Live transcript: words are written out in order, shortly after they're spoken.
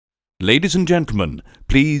Ladies and gentlemen,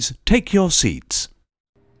 please take your seats.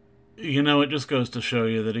 You know, it just goes to show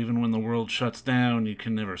you that even when the world shuts down, you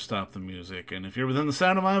can never stop the music. And if you're within the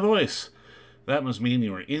sound of my voice, that must mean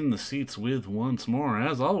you are in the seats with once more.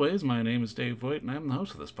 As always, my name is Dave Voigt, and I'm the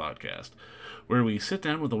host of this podcast, where we sit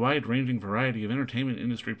down with a wide-ranging variety of entertainment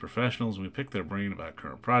industry professionals and we pick their brain about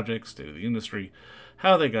current projects, state of the industry,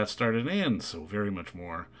 how they got started, and so very much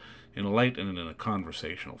more, in a light and in a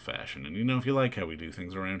conversational fashion. And you know, if you like how we do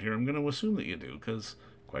things around here, I'm going to assume that you do, because,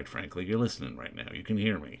 quite frankly, you're listening right now. You can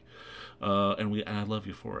hear me. And I love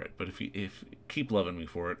you for it. But if keep loving me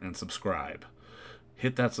for it and subscribe.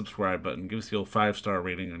 Hit that subscribe button. Give us the old 5-star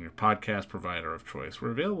rating on your podcast provider of choice.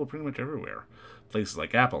 We're available pretty much everywhere. Places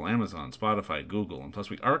like Apple, Amazon, Spotify, Google. And plus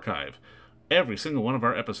we archive every single one of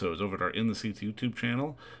our episodes over at our In the Seats YouTube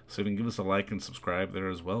channel. So if you can give us a like and subscribe there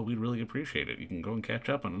as well, we'd really appreciate it. You can go and catch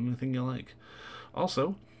up on anything you like.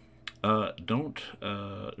 Also, actually,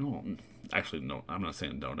 no, I'm not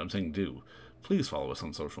saying don't. I'm saying do. Please follow us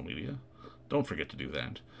on social media. Don't forget to do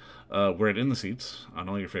that. We're at In the Seats on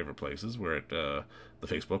all your favorite places. We're at the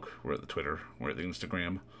Facebook. We're at the Twitter. We're at the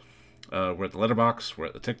Instagram. We're at the Letterboxd. We're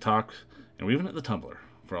at the TikTok. And we're even at the Tumblr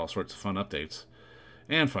for all sorts of fun updates.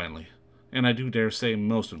 And finally, and I do dare say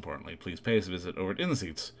most importantly, please pay us a visit over at In the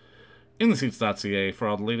Seats, intheseats.ca, for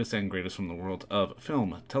all the latest and greatest from the world of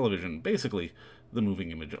film, television, basically the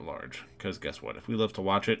moving image at large. Because guess what? If we love to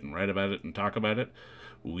watch it and write about it and talk about it,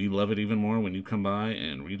 we love it even more when you come by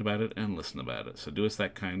and read about it and listen about it. So do us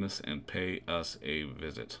that kindness and pay us a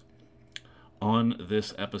visit. On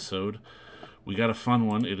this episode, we got a fun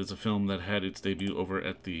one. It is a film that had its debut over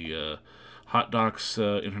at the Hot Docs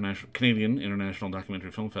Canadian International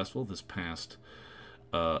Documentary Film Festival this past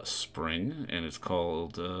spring, and it's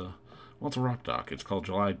called it's a rock doc. It's called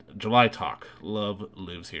July Talk. Love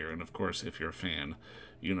Lives Here, and of course, if you're a fan,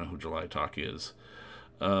 you know who July Talk is.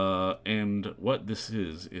 And what this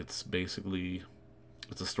is, it's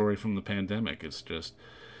a story from the pandemic. It's just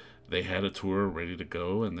they had a tour ready to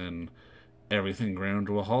go, and then everything ground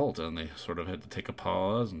to a halt, and they sort of had to take a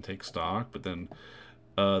pause and take stock. But then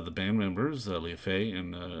the band members, Leah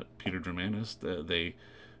and Peter Dreimanis, they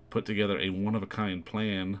put together a one-of-a-kind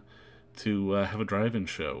plan to have a drive-in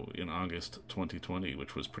show in August 2020,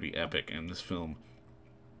 which was pretty epic, and this film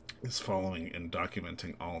is following and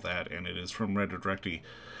documenting all that, and it is from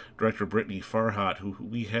director Brittany Farhat, who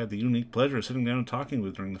we had the unique pleasure of sitting down and talking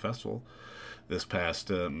with during the festival this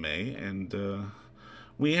past May, and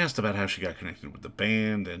we asked about how she got connected with the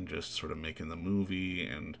band and just sort of making the movie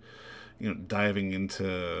and, you know, diving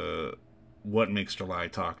into what makes July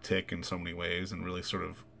Talk tick in so many ways and really sort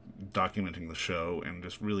of documenting the show and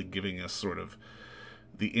just really giving us sort of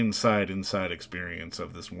the inside experience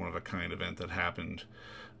of this one-of-a-kind event that happened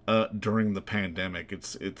during the pandemic.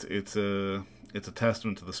 It's a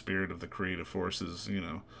testament to the spirit of the creative forces, you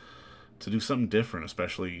know, to do something different,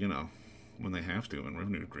 especially, you know, when they have to and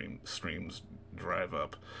revenue streams dry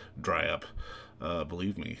up.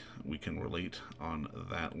 Believe me, we can relate on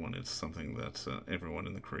that one. It's something that everyone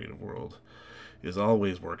in the creative world is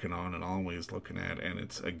always working on and always looking at, and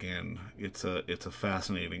it's a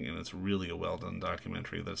fascinating and it's really a well done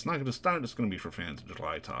documentary. That's not just going to be for fans of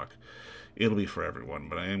July Talk. It'll be for everyone.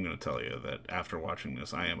 But I am going to tell you that after watching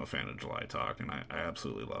this, I am a fan of July Talk, and I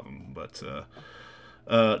absolutely love them. But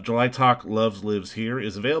July Talk Lives Here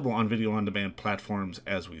is available on video on demand platforms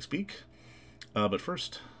as we speak. But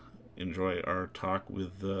first, enjoy our talk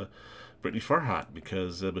with Brittany Farhat,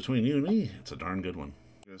 because between you and me, it's a darn good one.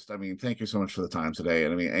 Thank you so much for the time today.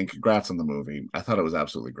 And congrats on the movie. I thought it was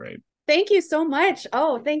absolutely great. Thank you so much.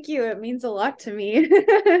 Oh, thank you. It means a lot to me.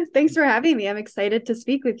 Thanks for having me. I'm excited to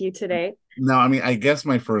speak with you today. Now, I guess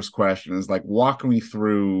my first question is walk me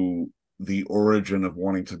through the origin of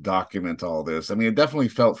wanting to document all this. It definitely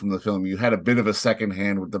felt from the film you had a bit of a second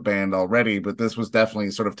hand with the band already, but this was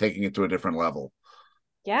definitely sort of taking it to a different level.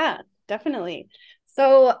 Yeah, definitely.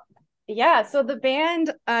 So the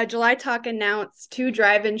band July Talk announced 2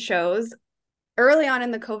 drive-in shows early on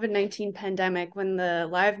in the COVID-19 pandemic when the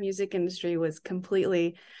live music industry was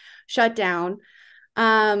completely shut down.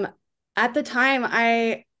 At the time,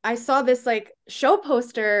 I saw this show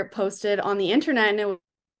poster posted on the internet, and it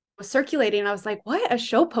was circulating, and I was like, what, a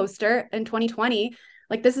show poster in 2020?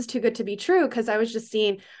 This is too good to be true, because I was just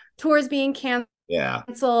seeing tours being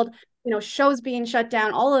canceled, shows being shut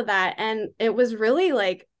down, all of that. And it was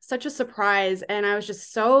really such a surprise. And I was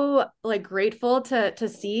just so grateful to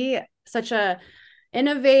see such a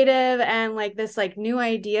innovative and this new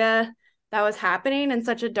idea that was happening in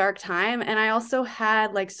such a dark time. And I also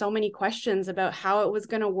had so many questions about how it was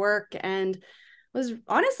going to work and was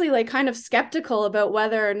honestly like kind of skeptical about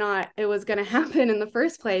whether or not it was going to happen in the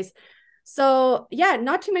first place. So yeah,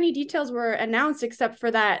 not too many details were announced except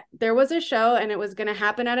for that there was a show and it was going to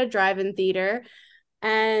happen at a drive-in theater,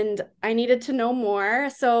 and I needed to know more.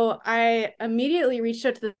 So I immediately reached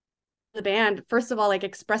out to the band, first of all, like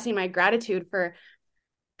expressing my gratitude for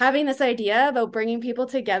having this idea about bringing people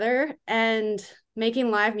together and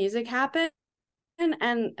making live music happen,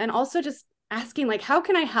 and also just asking like, how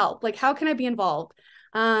can I help, like how can I be involved.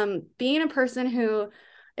 Being a person who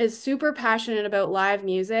is super passionate about live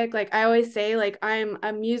music, like I always say, like I'm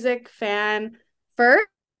a music fan first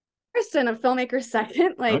and a filmmaker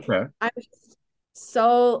second. Like Okay. I'm just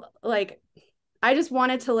so like, I just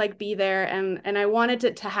wanted to like be there, and I wanted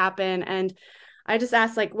it to happen. And I just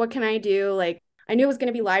asked like, what can I do? Like I knew it was going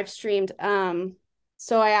to be live streamed.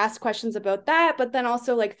 So I asked questions about that, but then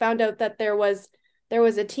also like found out that there was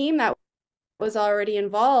a team that was already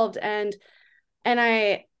involved, and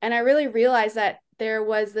I really realized that there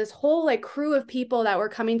was this whole like crew of people that were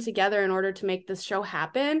coming together in order to make this show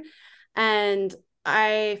happen. And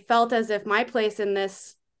I felt as if my place in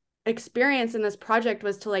this experience in this project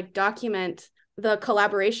was to like document the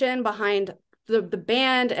collaboration behind the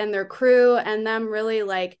band and their crew, and them really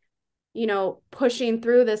like, pushing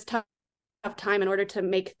through this tough time in order to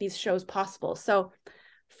make these shows possible. So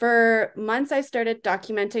for months, I started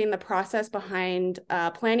documenting the process behind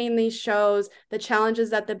planning these shows, the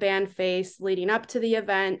challenges that the band faced leading up to the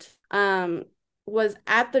event. Was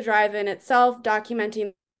at the drive-in itself,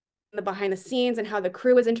 documenting the behind the scenes and how the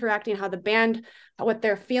crew was interacting, how the band, what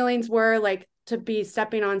their feelings were like to be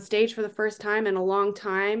stepping on stage for the first time in a long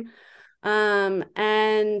time.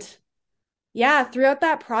 And yeah, throughout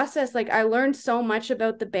that process, like I learned so much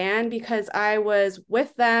about the band because I was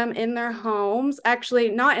with them in their homes, actually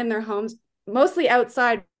not in their homes, mostly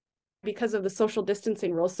outside because of the social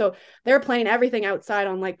distancing rules. So they're playing everything outside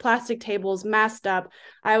on like plastic tables, masked up.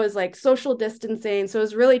 I was like social distancing. So it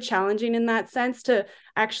was really challenging in that sense to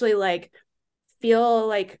actually like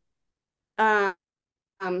feel um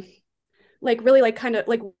like really like kind of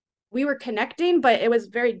like we were connecting, but it was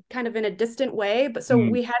very kind of in a distant way. But so Mm.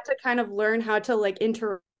 we had to kind of learn how to like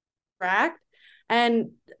interact.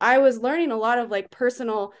 And I was learning a lot of like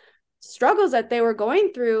personal struggles that they were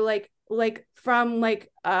going through, like from like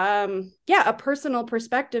yeah, a personal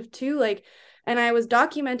perspective too. Like, and I was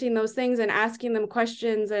documenting those things and asking them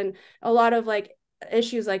questions, and a lot of like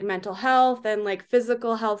issues like mental health and like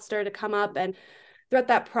physical health started to come up. And throughout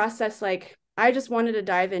that process, like I just wanted to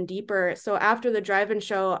dive in deeper. So after the drive-in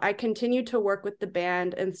show, I continued to work with the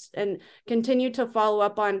band and continued to follow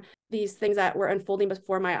up on these things that were unfolding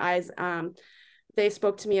before my eyes. They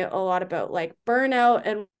spoke to me a lot about like burnout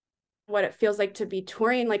and what it feels like to be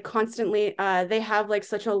touring like constantly. They have like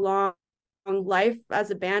such a long life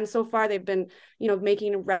as a band so far. They've been,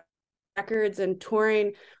 making records and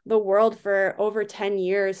touring the world for over 10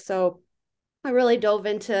 years. So I really dove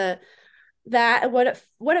into that, what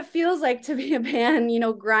it feels like to be a band,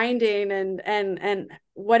 grinding, and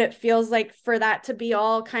what it feels like for that to be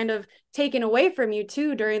all kind of taken away from you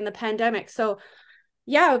too during the pandemic. So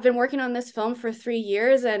yeah, I've been working on this film for 3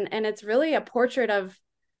 years, and it's really a portrait of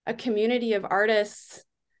a community of artists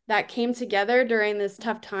that came together during this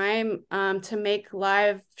tough time, to make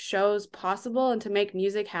live shows possible and to make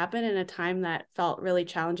music happen in a time that felt really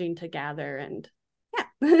challenging to gather. And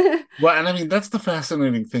yeah. Well, and I mean, that's the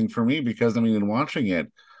fascinating thing for me because, I mean, in watching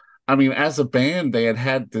it, I mean, as a band, they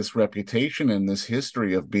had this reputation and this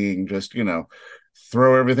history of being just,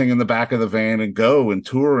 throw everything in the back of the van and go and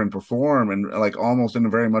tour and perform and like almost in a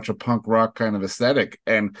very much a punk rock kind of aesthetic.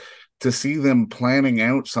 And to see them planning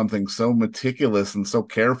out something so meticulous and so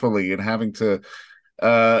carefully and having to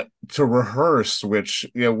rehearse, which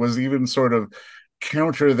was even sort of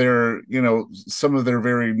counter their some of their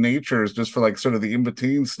very natures just for like sort of the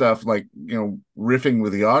in-between stuff, like riffing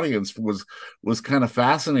with the audience was kind of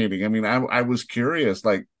fascinating. I mean, I was curious,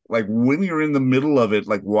 like when you're in the middle of it,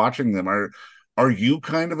 like watching them, are you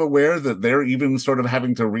kind of aware that they're even sort of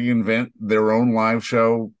having to reinvent their own live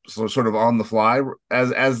show, so sort of on the fly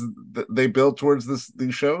as they build towards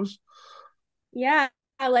these shows? Yeah,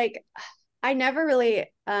 like I never really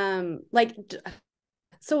like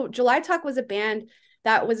so July Talk was a band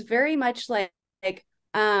that was very much like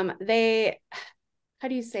they, how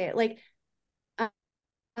do you say it, like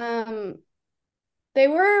um they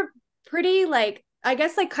were pretty like, I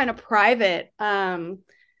guess, like kind of private.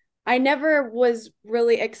 I never was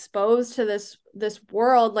really exposed to this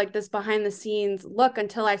world, like this behind the scenes look,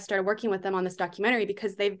 until I started working with them on this documentary,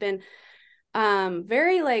 because they've been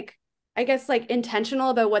very like, I guess, like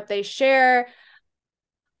intentional about what they share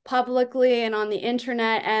publicly and on the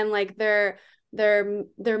internet, and like their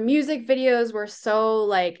music videos were so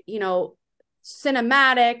like,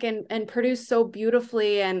 cinematic and produced so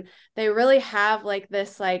beautifully, and they really have like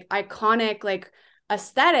this like iconic like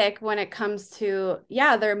aesthetic when it comes to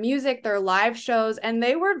their music, their live shows, and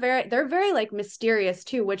they're very like mysterious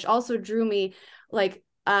too, which also drew me like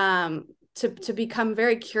to become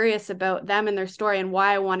very curious about them and their story, and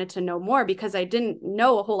why I wanted to know more, because I didn't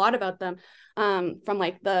know a whole lot about them from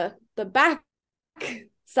like the back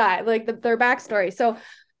side, like their backstory. So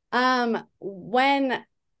when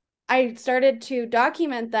I started to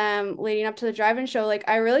document them leading up to the drive-in show, like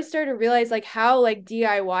I really started to realize like how like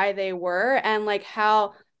DIY they were, and like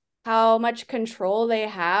how much control they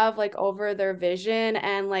have like over their vision,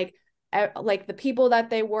 and like the people that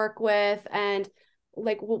they work with, and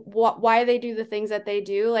like why they do the things that they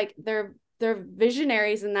do. Like they're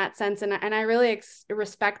visionaries in that sense, and I really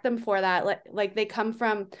respect them for that. Like they come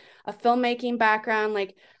from a filmmaking background.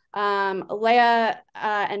 Like Leah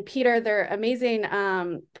and Peter, they're amazing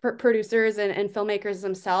producers and filmmakers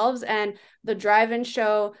themselves. And the drive-in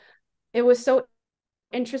show, it was so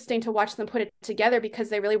interesting to watch them put it together, because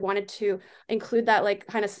they really wanted to include that like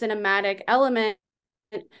kind of cinematic element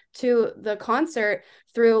to the concert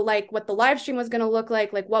through like what the live stream was going to look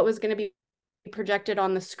like what was going to be projected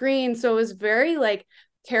on the screen. So it was very like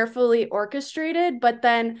carefully orchestrated, but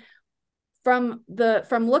then from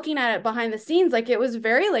looking at it behind the scenes, like it was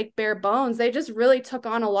very like bare bones. They just really took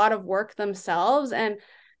on a lot of work themselves, and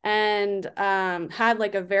had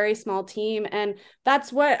like a very small team. And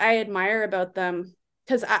that's what I admire about them,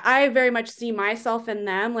 because I very much see myself in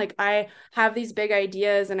them. Like I have these big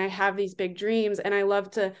ideas and I have these big dreams, and I love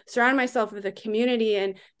to surround myself with a community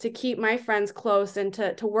and to keep my friends close and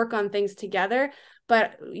to work on things together.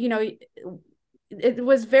 But it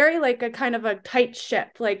was very like a kind of a tight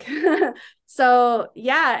ship, like so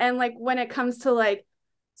and like when it comes to like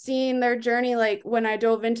seeing their journey, like when I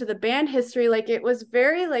dove into the band history, like it was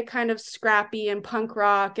very like kind of scrappy and punk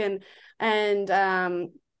rock, and so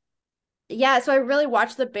I really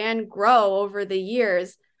watched the band grow over the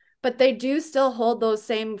years, but they do still hold those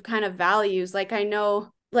same kind of values. Like I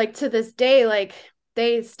know like to this day, like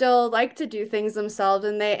they still like to do things themselves,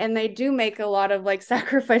 and they do make a lot of like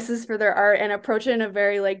sacrifices for their art and approach it in a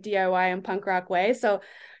very like DIY and punk rock way. So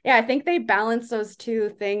I think they balance those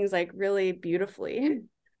two things like really beautifully.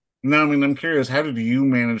 Now, I mean, I'm curious, how did you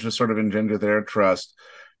manage to sort of engender their trust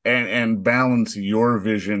and balance your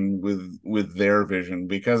vision with their vision?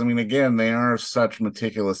 Because I mean, again, they are such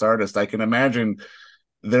meticulous artists. I can imagine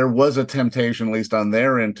there was a temptation, at least on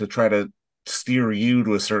their end, to try to steer you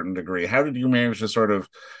to a certain degree. How did you manage to sort of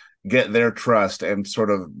get their trust and sort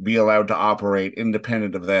of be allowed to operate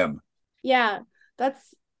independent of them? Yeah,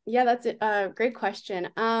 that's that's a great question.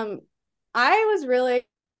 I was really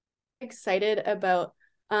excited about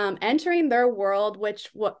entering their world, which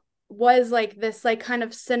was like this like kind of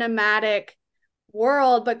cinematic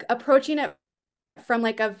world, but approaching it from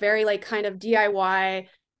like a very like kind of DIY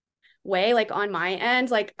way. Like on my end,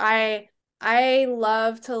 like I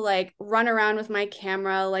love to like run around with my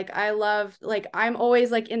camera. Like I love, like I'm always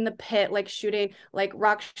like in the pit like shooting like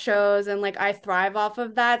rock shows, and like I thrive off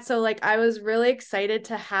of that. So like I was really excited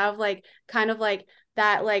to have like kind of like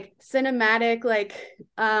that like cinematic like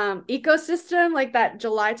ecosystem like that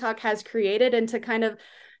July Talk has created, and to kind of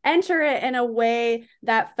enter it in a way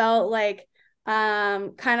that felt like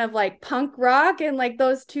kind of like punk rock, and like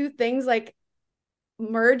those two things like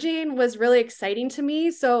merging was really exciting to me.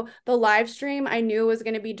 So the live stream I knew was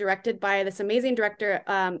going to be directed by this amazing director,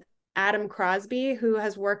 Adam Crosby, who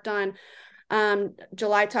has worked on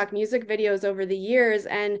July Talk music videos over the years,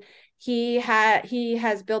 and he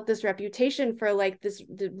has built this reputation for like this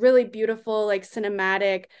really beautiful like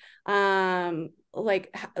cinematic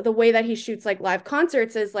like the way that he shoots like live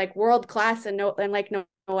concerts is like world class, and no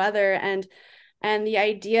other. And the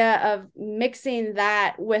idea of mixing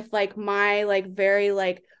that with like my like very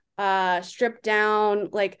like stripped down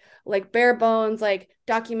like bare bones like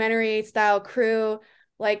documentary style crew,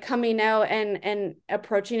 like coming out and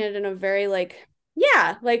approaching it in a very like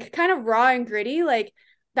like kind of raw and gritty, like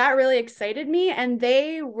that really excited me. And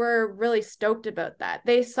they were really stoked about that.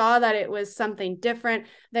 They saw that it was something different.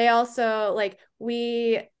 They also like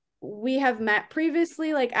we have met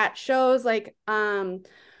previously like at shows, like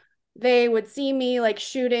they would see me like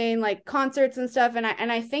shooting like concerts and stuff, and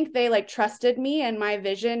I think they like trusted me and my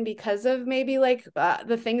vision because of maybe like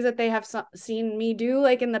the things that they have seen me do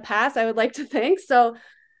like in the past, I would like to think. So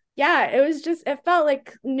it felt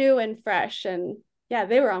like new and fresh, and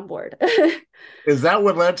they were on board. Is that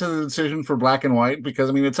what led to the decision for Black and White? Because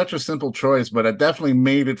I mean, it's such a simple choice, but it definitely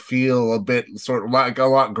made it feel a bit sort of like a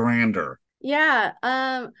lot grander. Yeah.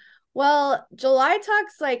 Well, July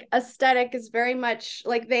Talk's like aesthetic is very much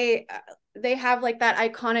like they have like that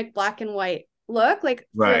iconic black and white look, like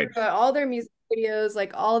for Right. all their music videos,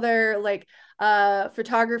 like all their like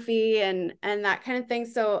photography and that kind of thing.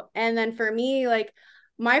 So, and then for me, like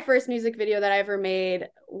my first music video that I ever made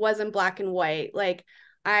was in black and white. Like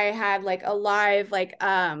I had like a live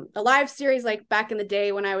series like back in the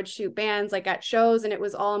day when I would shoot bands like at shows, and it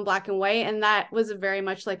was all in black and white, and that was very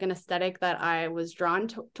much like an aesthetic that I was drawn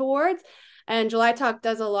towards. And July Talk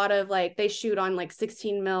does a lot of like they shoot on like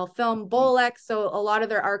 16 mil film Bolex, so a lot of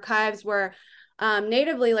their archives were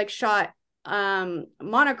natively like shot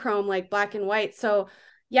monochrome, like black and white. So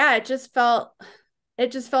yeah, it just felt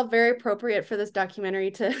very appropriate for this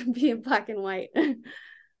documentary to be in black and white.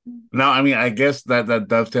 Now, I mean, I guess that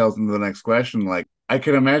dovetails into the next question. Like, I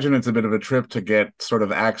can imagine it's a bit of a trip to get sort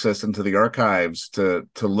of access into the archives to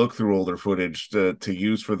look through older footage to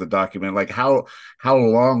use for the document. Like, how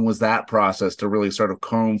long was that process to really sort of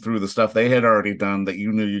comb through the stuff they had already done that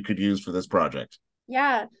you knew you could use for this project?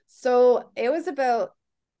 Yeah, so it was about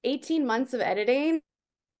 18 months of editing.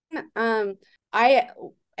 Um, I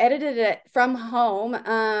edited it from home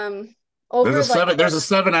over like There's a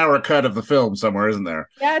 7 hour cut of the film somewhere, isn't there?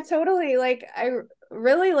 yeah, totally. Like I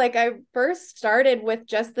really like I first started with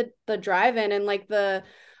just the drive-in and like the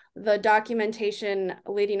documentation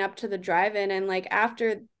leading up to the drive-in, and like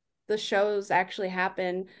after the shows actually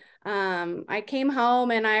happened, I came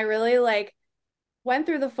home and I really like went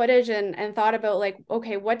through the footage and thought about like,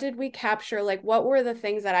 okay, what did we capture? Like what were the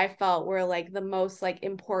things that I felt were like the most like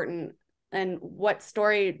important, and what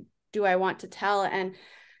story do I want to tell? And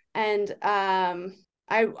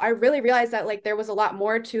I really realized that like there was a lot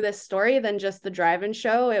more to this story than just the drive-in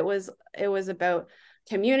show. It was about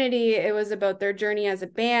community, it was about their journey as a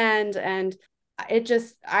band, and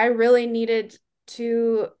I really needed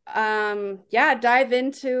to yeah, dive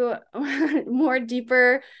into more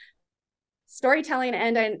deeper storytelling.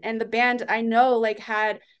 And the band I know like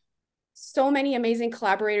had so many amazing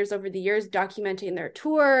collaborators over the years documenting their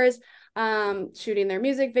tours, shooting their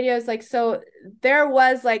music videos. Like, so there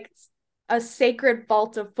was like a sacred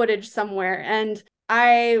vault of footage somewhere, and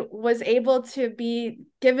I was able to be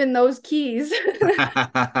given those keys.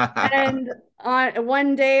 And on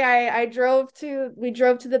one day we drove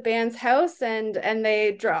to the band's house, and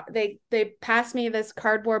they passed me this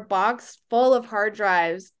cardboard box full of hard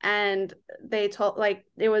drives, and they told like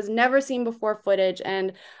it was never seen before footage,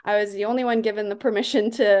 and I was the only one given the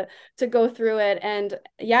permission to go through it. And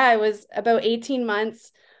yeah, it was about 18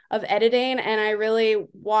 months of editing, and I really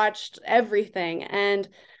watched everything, and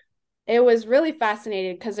it was really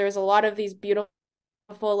fascinating because there was a lot of these beautiful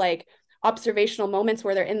like observational moments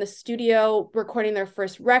where they're in the studio recording their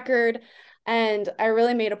first record. And I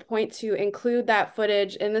really made a point to include that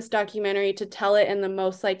footage in this documentary to tell it in the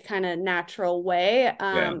most like kind of natural way.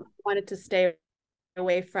 Yeah. I wanted to stay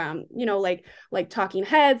away from, like talking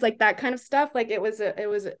heads, like that kind of stuff. Like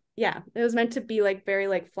yeah, it was meant to be like very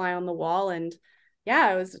like fly on the wall. And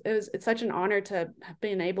yeah, it's such an honor to have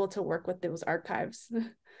been able to work with those archives.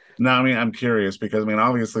 No, I mean, I'm curious because, I mean,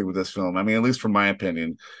 obviously with this film, I mean, at least from my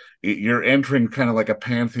opinion, you're entering kind of like a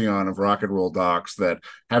pantheon of rock and roll docs that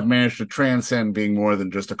have managed to transcend being more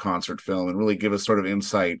than just a concert film and really give us sort of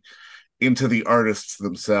insight into the artists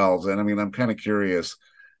themselves. And I mean, I'm kind of curious,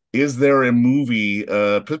 is there a movie,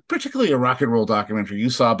 particularly a rock and roll documentary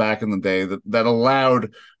you saw back in the day that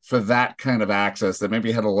allowed for that kind of access, that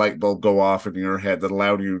maybe had a light bulb go off in your head that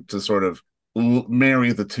allowed you to sort of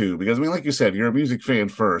marry the two? Because I mean, like you said, you're a music fan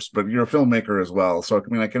first, but you're a filmmaker as well. So I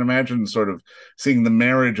mean, I can imagine sort of seeing the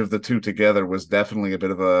marriage of the two together was definitely a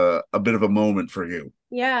bit of a moment for you.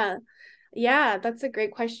 Yeah. Yeah, that's a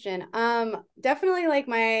great question. Definitely like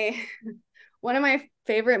my one of my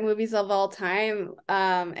favorite movies of all time.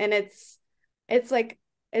 And it's like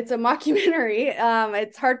it's a mockumentary.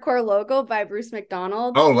 It's Hardcore Logo by Bruce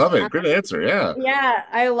McDonald. Oh, love it. Good answer. Yeah. Yeah,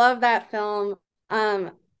 I love that film.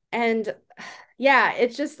 And yeah,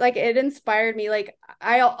 it's just like it inspired me. Like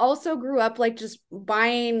I also grew up like just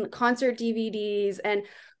buying concert DVDs and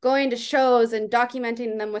going to shows and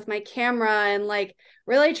documenting them with my camera, and like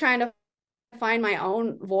really trying to find my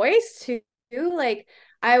own voice too. Like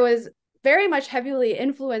I was very much heavily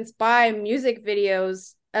influenced by music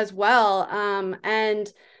videos as well.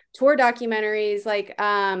 And tour documentaries like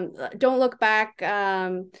Don't Look Back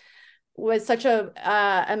was such a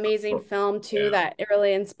amazing film too Yeah. that it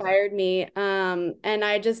really inspired me. And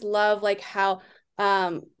I just love like how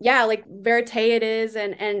yeah, like verite it is,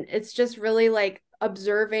 and it's just really like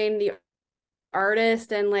observing the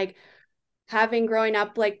artist, and like having growing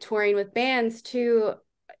up like touring with bands too,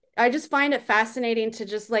 I just find it fascinating to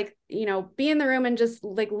just like, be in the room and just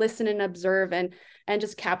like listen and observe and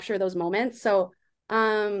just capture those moments. So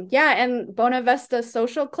yeah, and Bona Vesta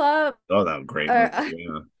Social Club. Oh, that was a great movie.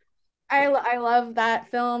 Uh, Yeah. I love that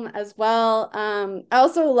film as well. I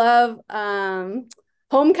also love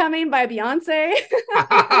Homecoming by Beyonce.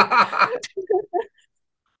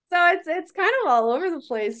 So it's kind of all over the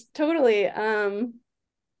place, totally.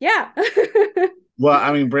 Yeah. Well,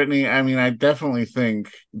 I mean, Brittany, I mean, I definitely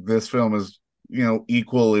think this film is,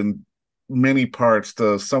 equal in many parts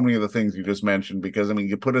to so many of the things you just mentioned, because, I mean,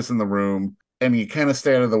 you put us in the room and you kind of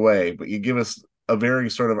stay out of the way, but you give us a very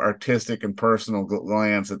sort of artistic and personal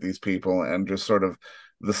glance at these people and just sort of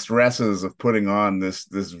the stresses of putting on this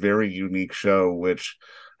very unique show, which,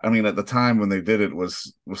 I mean, at the time when they did it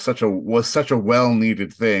was such a well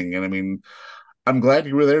needed thing. And I mean, I'm glad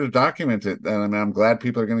you were there to document it. And I mean, I'm glad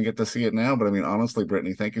people are going to get to see it now. But I mean, honestly,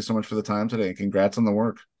 Brittany, thank you so much for the time today. Congrats on the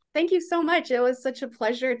work. Thank you so much. It was such a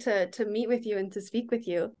pleasure to meet with you and to speak with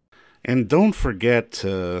you. And don't forget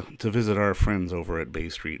to visit our friends over at Bay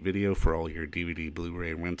Street Video for all your DVD,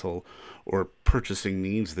 Blu-ray rental, or purchasing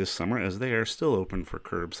needs this summer, as they are still open for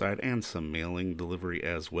curbside and some mailing delivery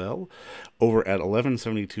as well. Over at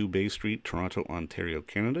 1172 Bay Street, Toronto, Ontario,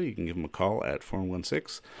 Canada, you can give them a call at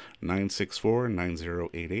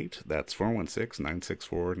 416-964-9088. That's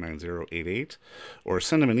 416-964-9088. Or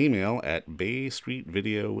send them an email at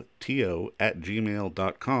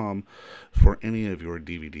baystreetvideoto@gmail.com for any of your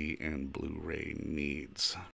DVD and Blu-ray needs.